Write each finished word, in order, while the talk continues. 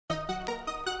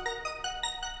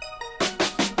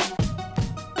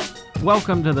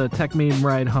Welcome to the Tech Meme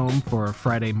Ride Home for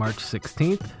Friday, March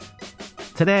 16th.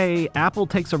 Today, Apple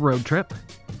takes a road trip,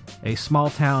 a small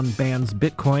town bans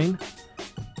Bitcoin,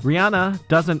 Rihanna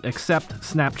doesn't accept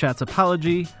Snapchat's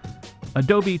apology,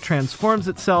 Adobe transforms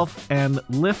itself, and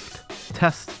Lyft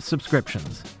tests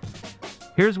subscriptions.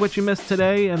 Here's what you missed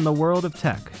today in the world of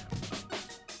tech.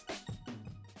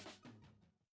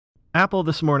 Apple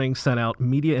this morning sent out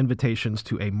media invitations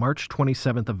to a March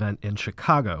 27th event in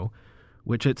Chicago,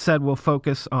 which it said will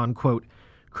focus on, quote,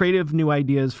 creative new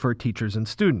ideas for teachers and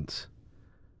students.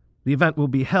 The event will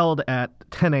be held at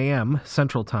 10 a.m.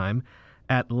 Central Time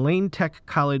at Lane Tech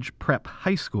College Prep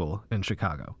High School in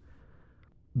Chicago.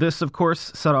 This, of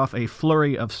course, set off a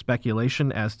flurry of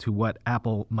speculation as to what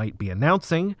Apple might be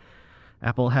announcing.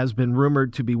 Apple has been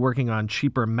rumored to be working on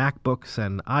cheaper MacBooks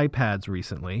and iPads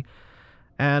recently,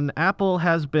 and Apple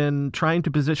has been trying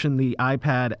to position the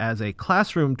iPad as a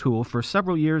classroom tool for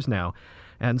several years now,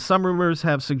 and some rumors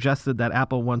have suggested that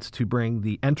Apple wants to bring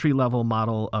the entry-level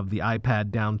model of the iPad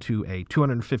down to a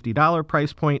 $250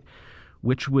 price point,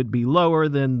 which would be lower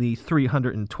than the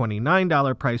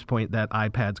 $329 price point that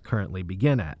iPads currently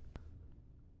begin at.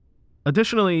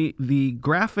 Additionally, the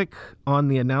graphic on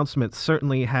the announcement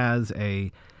certainly has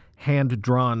a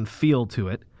hand-drawn feel to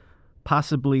it,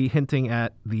 possibly hinting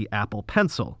at the Apple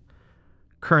Pencil.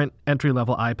 Current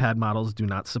entry-level iPad models do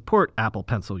not support Apple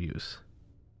Pencil use.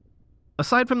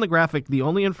 Aside from the graphic, the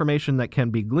only information that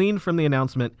can be gleaned from the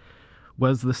announcement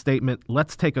was the statement,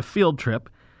 "Let's take a field trip,"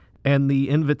 and the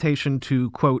invitation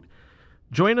to, quote,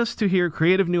 join us to hear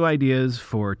creative new ideas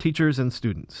for teachers and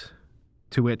students.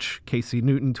 To which Casey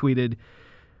Newton tweeted,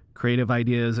 creative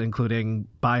ideas including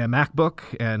buy a MacBook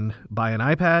and buy an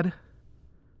iPad.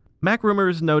 Mac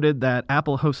Rumors noted that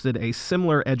Apple hosted a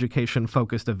similar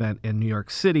education-focused event in New York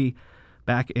City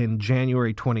back in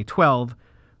January 2012,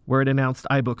 where it announced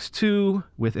iBooks 2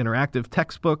 with interactive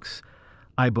textbooks,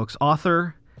 iBooks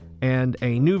Author, and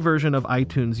a new version of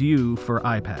iTunes U for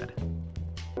iPad.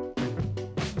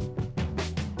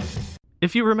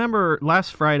 If you remember,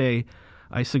 last Friday,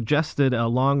 I suggested a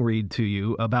long read to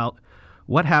you about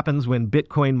what happens when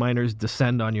Bitcoin miners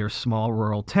descend on your small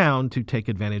rural town to take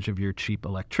advantage of your cheap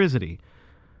electricity.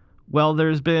 Well,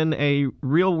 there's been a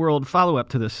real-world follow-up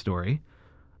to this story.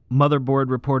 Motherboard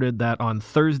reported that on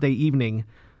Thursday evening,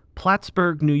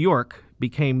 Plattsburgh, New York,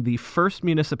 became the first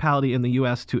municipality in the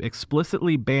U.S. to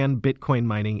explicitly ban Bitcoin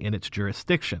mining in its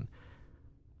jurisdiction.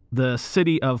 The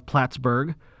city of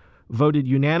Plattsburgh voted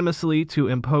unanimously to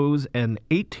impose an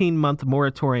 18-month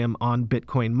moratorium on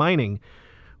Bitcoin mining,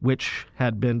 which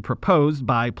had been proposed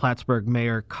by Plattsburgh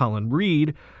Mayor Colin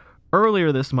Reed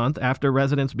earlier this month after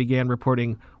residents began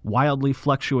reporting wildly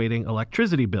fluctuating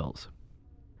electricity bills.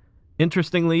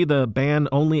 Interestingly, the ban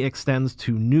only extends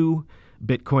to new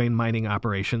Bitcoin mining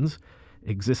operations.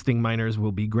 Existing miners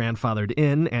will be grandfathered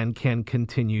in and can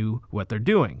continue what they're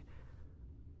doing.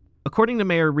 According to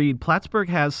Mayor Reed, Plattsburgh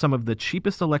has some of the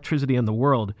cheapest electricity in the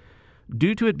world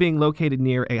due to it being located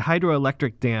near a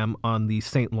hydroelectric dam on the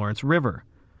St. Lawrence River.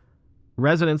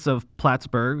 Residents of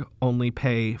Plattsburgh only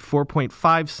pay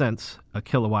 4.5 cents a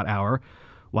kilowatt hour,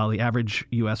 while the average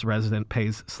U.S. resident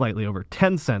pays slightly over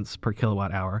 10 cents per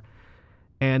kilowatt hour,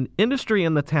 and industry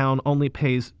in the town only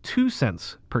pays 2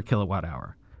 cents per kilowatt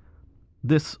hour.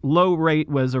 This low rate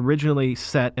was originally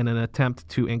set in an attempt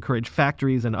to encourage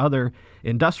factories and other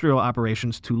industrial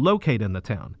operations to locate in the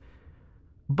town.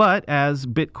 But as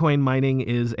Bitcoin mining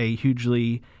is a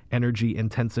hugely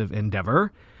energy-intensive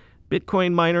endeavor,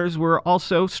 Bitcoin miners were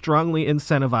also strongly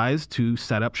incentivized to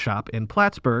set up shop in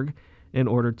Plattsburgh in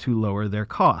order to lower their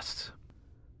costs.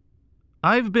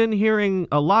 I've been hearing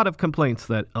a lot of complaints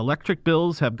that electric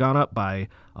bills have gone up by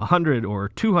 $100 or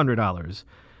 $200,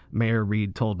 Mayor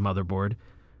Reed told Motherboard.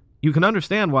 You can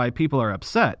understand why people are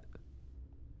upset.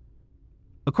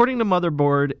 According to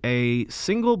Motherboard, a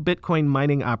single Bitcoin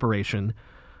mining operation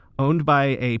owned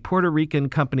by a Puerto Rican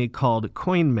company called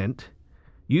CoinMint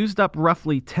used up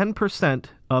roughly 10%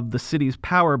 of the city's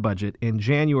power budget in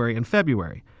January and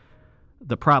February.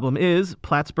 The problem is,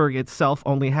 Plattsburgh itself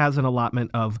only has an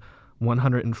allotment of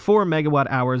 104 megawatt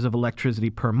hours of electricity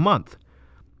per month.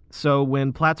 So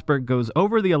when Plattsburgh goes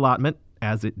over the allotment,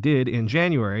 as it did in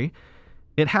January,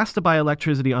 it has to buy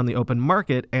electricity on the open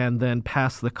market and then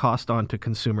pass the cost on to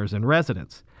consumers and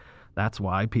residents. That's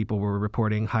why people were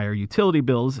reporting higher utility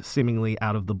bills seemingly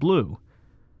out of the blue.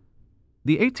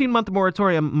 The 18-month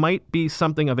moratorium might be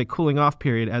something of a cooling-off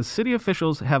period, as city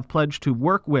officials have pledged to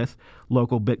work with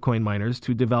local Bitcoin miners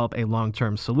to develop a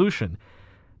long-term solution.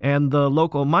 And the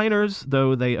local miners,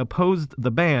 though they opposed the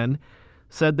ban,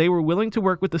 said they were willing to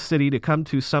work with the city to come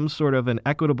to some sort of an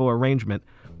equitable arrangement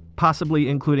possibly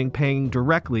including paying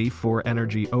directly for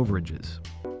energy overages.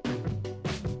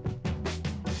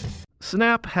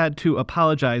 Snap had to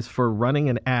apologize for running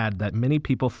an ad that many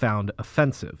people found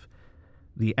offensive.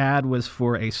 The ad was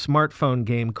for a smartphone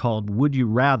game called Would You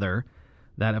Rather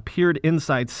that appeared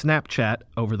inside Snapchat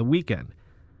over the weekend.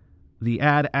 The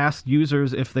ad asked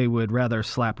users if they would rather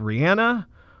slap Rihanna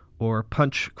or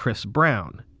punch Chris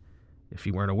Brown. If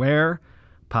you weren't aware,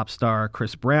 pop star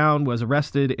Chris Brown was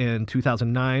arrested in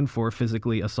 2009 for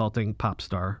physically assaulting pop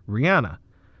star Rihanna.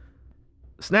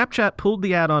 Snapchat pulled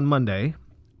the ad on Monday,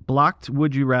 blocked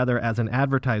Would You Rather as an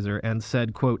advertiser, and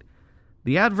said, quote,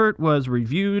 "The advert was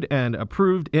reviewed and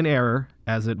approved in error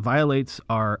as it violates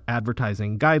our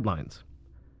advertising guidelines."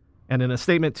 And in a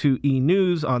statement to E!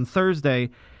 News on Thursday,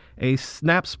 a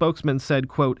Snap spokesman said,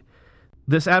 quote,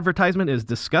 "This advertisement is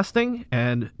disgusting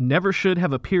and never should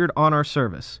have appeared on our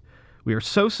service. We are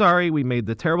so sorry we made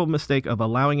the terrible mistake of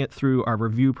allowing it through our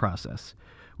review process.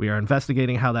 We are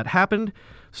investigating how that happened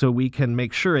so we can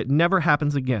make sure it never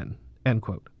happens again." End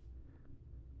quote.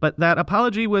 But that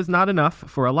apology was not enough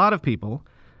for a lot of people,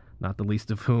 not the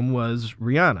least of whom was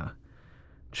Rihanna.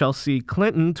 Chelsea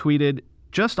Clinton tweeted,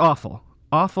 "Just awful.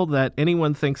 Awful that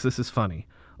anyone thinks this is funny.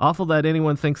 Awful that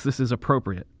anyone thinks this is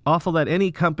appropriate. Awful that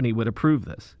any company would approve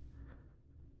this."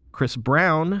 Chris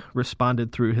Brown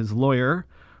responded through his lawyer,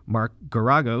 Mark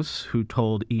Garagos, who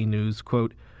told E! News,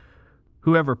 quote,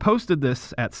 "Whoever posted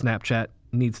this at Snapchat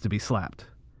needs to be slapped."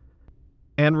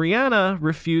 And Rihanna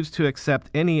refused to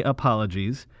accept any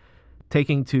apologies,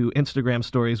 taking to Instagram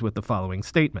stories with the following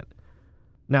statement.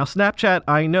 Now, Snapchat,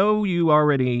 I know you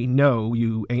already know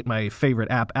you ain't my favorite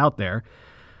app out there,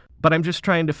 but I'm just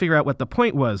trying to figure out what the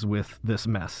point was with this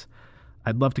mess.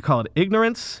 I'd love to call it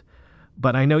ignorance,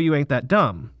 but I know you ain't that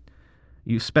dumb.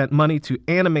 You spent money to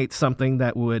animate something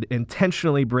that would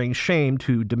intentionally bring shame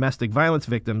to domestic violence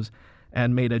victims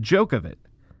and made a joke of it.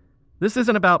 This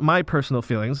isn't about my personal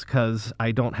feelings, because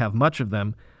I don't have much of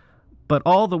them, but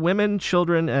all the women,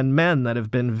 children, and men that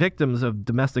have been victims of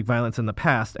domestic violence in the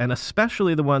past, and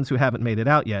especially the ones who haven't made it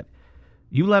out yet.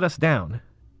 You let us down.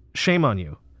 Shame on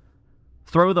you.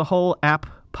 Throw the whole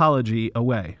app-apology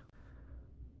away.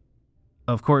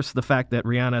 Of course, the fact that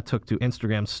Rihanna took to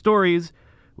Instagram stories,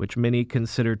 which many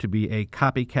consider to be a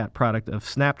copycat product of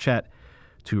Snapchat,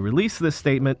 to release this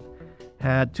statement,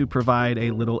 had to provide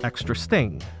a little extra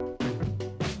sting.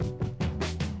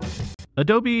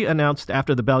 Adobe announced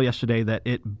after the bell yesterday that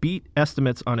it beat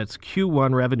estimates on its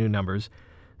Q1 revenue numbers,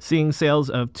 seeing sales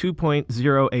of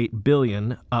 $2.08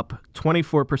 billion, up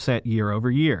 24% year over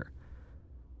year.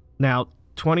 Now,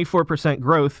 24%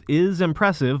 growth is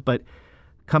impressive, but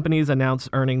companies announce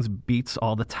earnings beats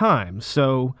all the time.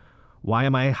 So why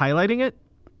am I highlighting it?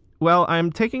 Well,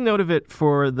 I'm taking note of it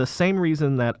for the same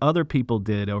reason that other people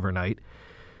did overnight,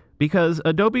 because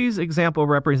Adobe's example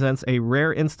represents a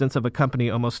rare instance of a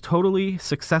company almost totally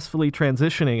successfully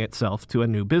transitioning itself to a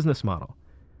new business model.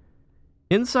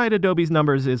 Inside Adobe's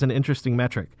numbers is an interesting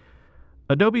metric.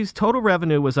 Adobe's total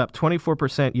revenue was up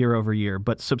 24% year over year,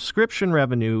 but subscription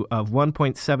revenue of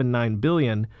 $1.79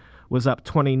 billion was up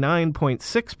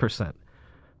 29.6%.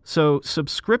 So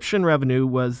subscription revenue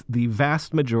was the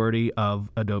vast majority of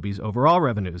Adobe's overall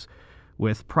revenues,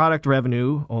 with product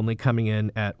revenue only coming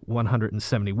in at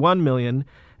 $171 million,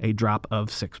 a drop of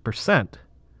 6%.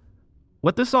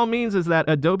 What this all means is that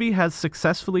Adobe has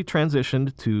successfully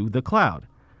transitioned to the cloud.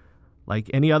 Like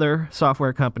any other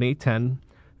software company 10,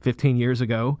 15 years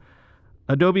ago,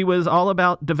 Adobe was all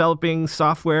about developing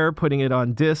software, putting it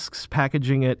on disks,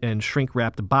 packaging it in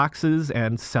shrink-wrapped boxes,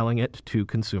 and selling it to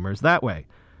consumers that way.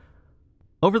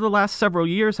 Over the last several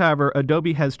years, however,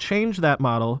 Adobe has changed that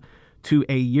model to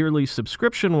a yearly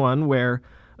subscription one where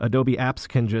Adobe apps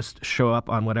can just show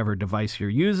up on whatever device you're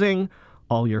using,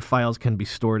 all your files can be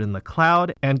stored in the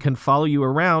cloud, and can follow you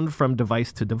around from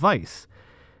device to device.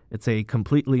 It's a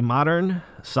completely modern,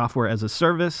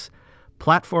 software-as-a-service,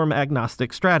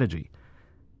 platform-agnostic strategy,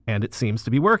 and it seems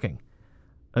to be working.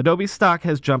 Adobe's stock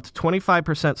has jumped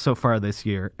 25% so far this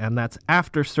year, and that's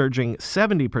after surging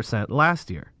 70% last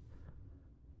year.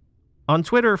 On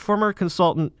Twitter, former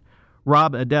consultant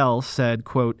Rob Adell said,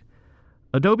 quote,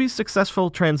 "Adobe's successful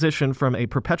transition from a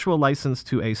perpetual license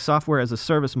to a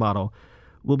software-as-a-service model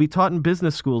will be taught in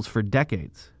business schools for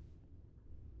decades."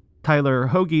 Tyler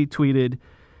Hoagie tweeted,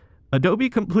 "Adobe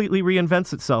completely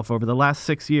reinvents itself over the last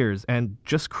 6 years and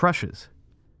just crushes."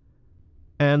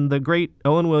 And the great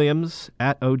Owen Williams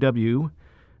at OW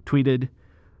tweeted,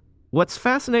 "What's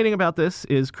fascinating about this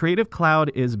is Creative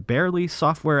Cloud is barely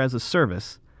software as a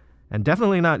service, and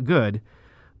definitely not good,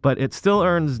 but it still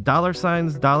earns $signs,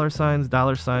 $signs,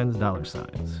 $signs,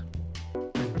 $signs."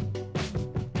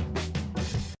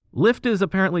 Lyft is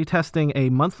apparently testing a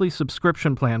monthly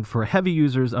subscription plan for heavy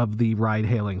users of the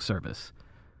ride-hailing service.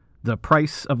 The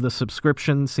price of the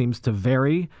subscription seems to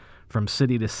vary from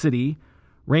city to city,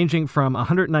 ranging from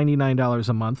 $199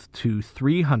 a month to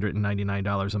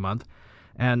 $399 a month,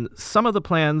 and some of the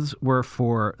plans were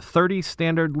for 30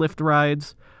 standard Lyft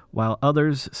rides, while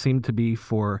others seem to be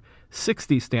for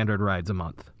 60 standard rides a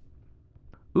month.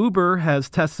 Uber has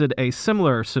tested a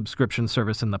similar subscription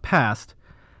service in the past,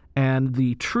 and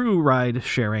the True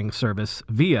ride-sharing service,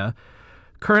 Via,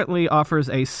 currently offers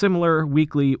a similar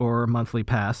weekly or monthly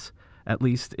pass, at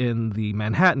least in the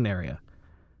Manhattan area.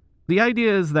 The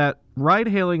idea is that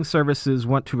ride-hailing services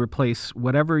want to replace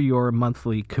whatever your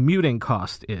monthly commuting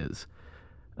cost is.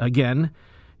 Again,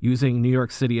 using New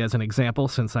York City as an example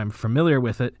since I'm familiar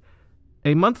with it,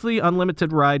 a monthly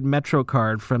unlimited ride Metro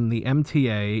card from the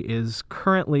MTA is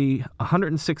currently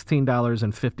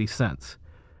 $116.50.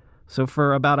 So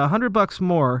for about $100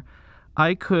 more,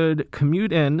 I could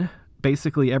commute in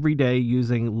basically every day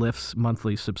using Lyft's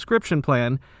monthly subscription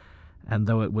plan, and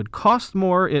though it would cost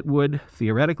more, it would,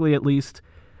 theoretically at least,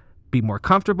 be more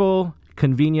comfortable,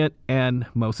 convenient, and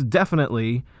most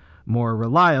definitely more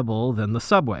reliable than the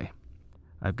subway.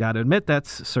 I've got to admit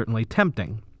that's certainly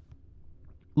tempting.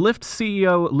 Lyft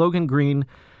CEO Logan Green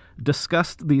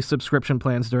discussed the subscription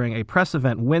plans during a press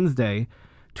event Wednesday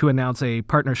to announce a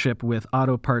partnership with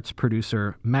auto parts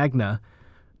producer Magna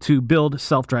to build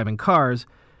self-driving cars,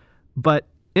 but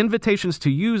invitations to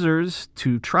users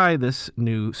to try this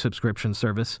new subscription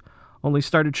service only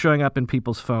started showing up in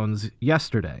people's phones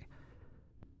yesterday.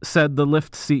 Said the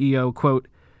Lyft CEO, quote,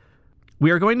 "We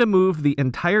are going to move the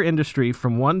entire industry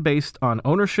from one based on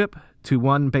ownership to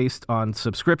one based on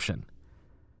subscription."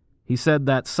 He said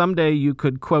that someday you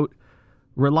could, quote,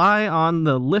 "rely on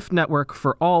the Lyft network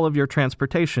for all of your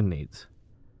transportation needs."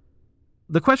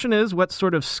 The question is, what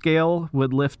sort of scale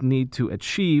would Lyft need to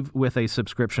achieve with a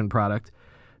subscription product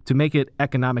to make it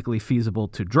economically feasible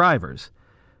to drivers?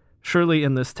 Surely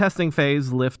in this testing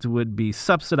phase, Lyft would be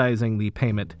subsidizing the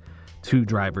payment to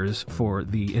drivers for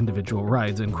the individual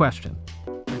rides in question.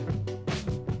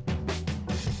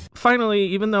 Finally,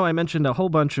 even though I mentioned a whole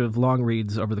bunch of long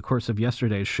reads over the course of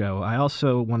yesterday's show, I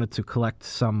also wanted to collect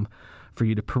some for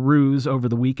you to peruse over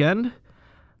the weekend.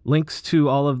 Links to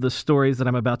all of the stories that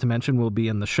I'm about to mention will be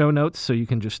in the show notes, so you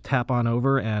can just tap on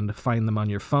over and find them on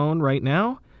your phone right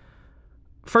now.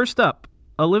 First up,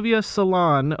 Olivia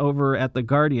Salon over at The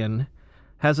Guardian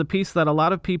has a piece that a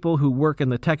lot of people who work in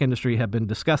the tech industry have been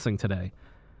discussing today,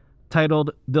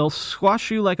 titled "They'll Squash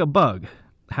You Like a Bug: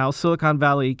 How Silicon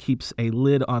Valley Keeps a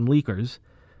Lid on Leakers."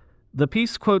 The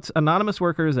piece quotes anonymous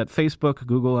workers at Facebook,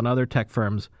 Google, and other tech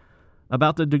firms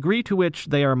about the degree to which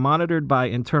they are monitored by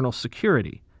internal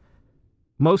security.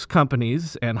 Most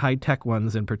companies, and high-tech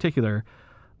ones in particular,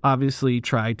 obviously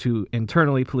try to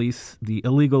internally police the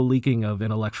illegal leaking of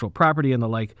intellectual property and the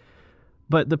like,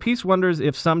 but the piece wonders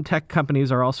if some tech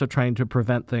companies are also trying to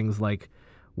prevent things like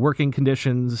working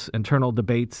conditions, internal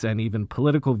debates, and even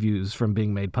political views from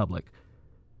being made public.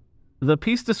 The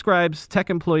piece describes tech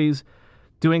employees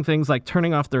doing things like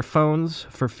turning off their phones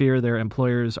for fear their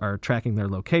employers are tracking their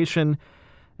location,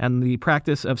 and the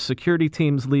practice of security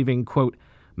teams leaving, quote,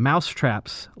 mouse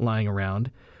traps lying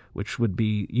around, which would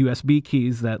be USB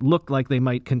keys that look like they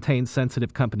might contain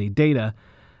sensitive company data,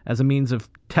 as a means of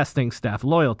testing staff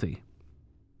loyalty.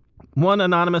 One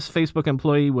anonymous Facebook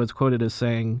employee was quoted as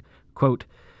saying, quote,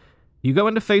 "You go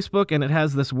into Facebook and it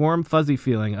has this warm, fuzzy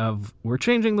feeling of, we're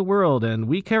changing the world and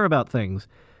we care about things.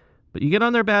 But you get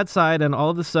on their bad side and all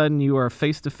of a sudden you are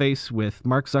face-to-face with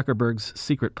Mark Zuckerberg's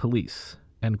secret police,"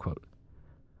 end quote.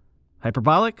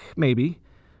 Hyperbolic? Maybe.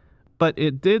 But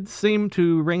it did seem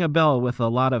to ring a bell with a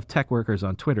lot of tech workers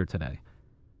on Twitter today.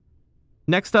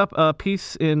 Next up, a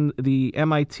piece in the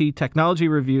MIT Technology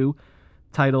Review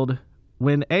titled,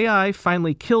 "When AI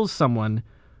Finally Kills Someone,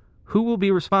 Who Will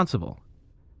Be Responsible?"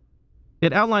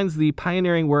 It outlines the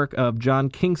pioneering work of John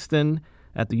Kingston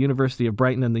at the University of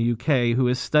Brighton in the UK, who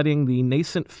is studying the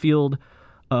nascent field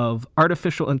of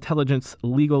artificial intelligence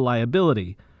legal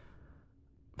liability.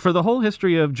 For the whole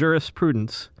history of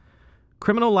jurisprudence,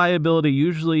 criminal liability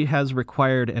usually has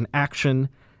required an action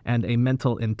and a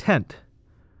mental intent.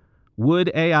 Would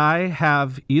AI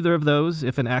have either of those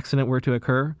if an accident were to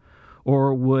occur,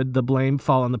 or would the blame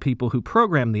fall on the people who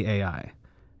programmed the AI?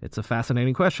 It's a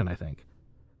fascinating question, I think.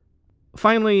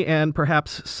 Finally, and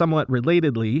perhaps somewhat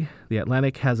relatedly, The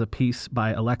Atlantic has a piece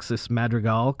by Alexis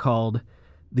Madrigal called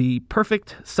 "The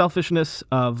Perfect Selfishness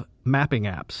of Mapping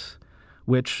Apps,"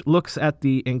 which looks at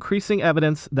the increasing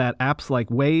evidence that apps like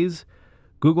Waze,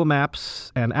 Google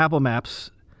Maps, and Apple Maps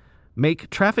make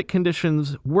traffic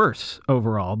conditions worse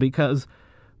overall because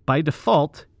By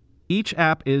default, each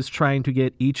app is trying to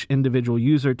get each individual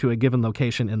user to a given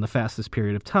location in the fastest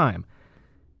period of time.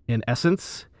 In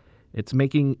essence, it's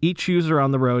making each user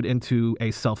on the road into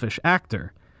a selfish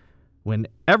actor. When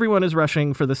everyone is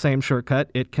rushing for the same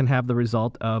shortcut, it can have the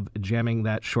result of jamming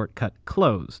that shortcut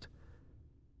closed.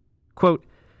 Quote,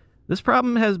 "This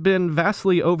problem has been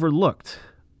vastly overlooked,"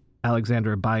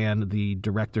 Alexandra Bayan, the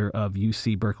director of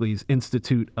UC Berkeley's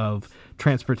Institute of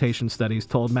Transportation Studies,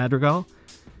 told Madrigal.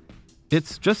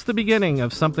 "It's just the beginning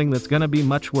of something that's going to be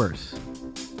much worse."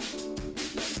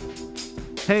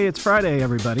 Hey, it's Friday,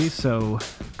 everybody, so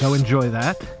go enjoy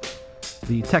that.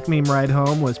 The Tech Meme Ride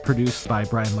Home was produced by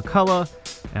Brian McCullough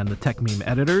and the Tech Meme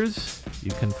editors.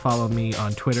 You can follow me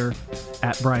on Twitter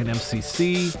at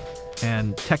BrianMCC,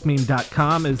 and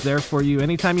TechMeme.com is there for you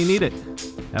anytime you need it.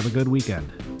 Have a good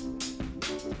weekend.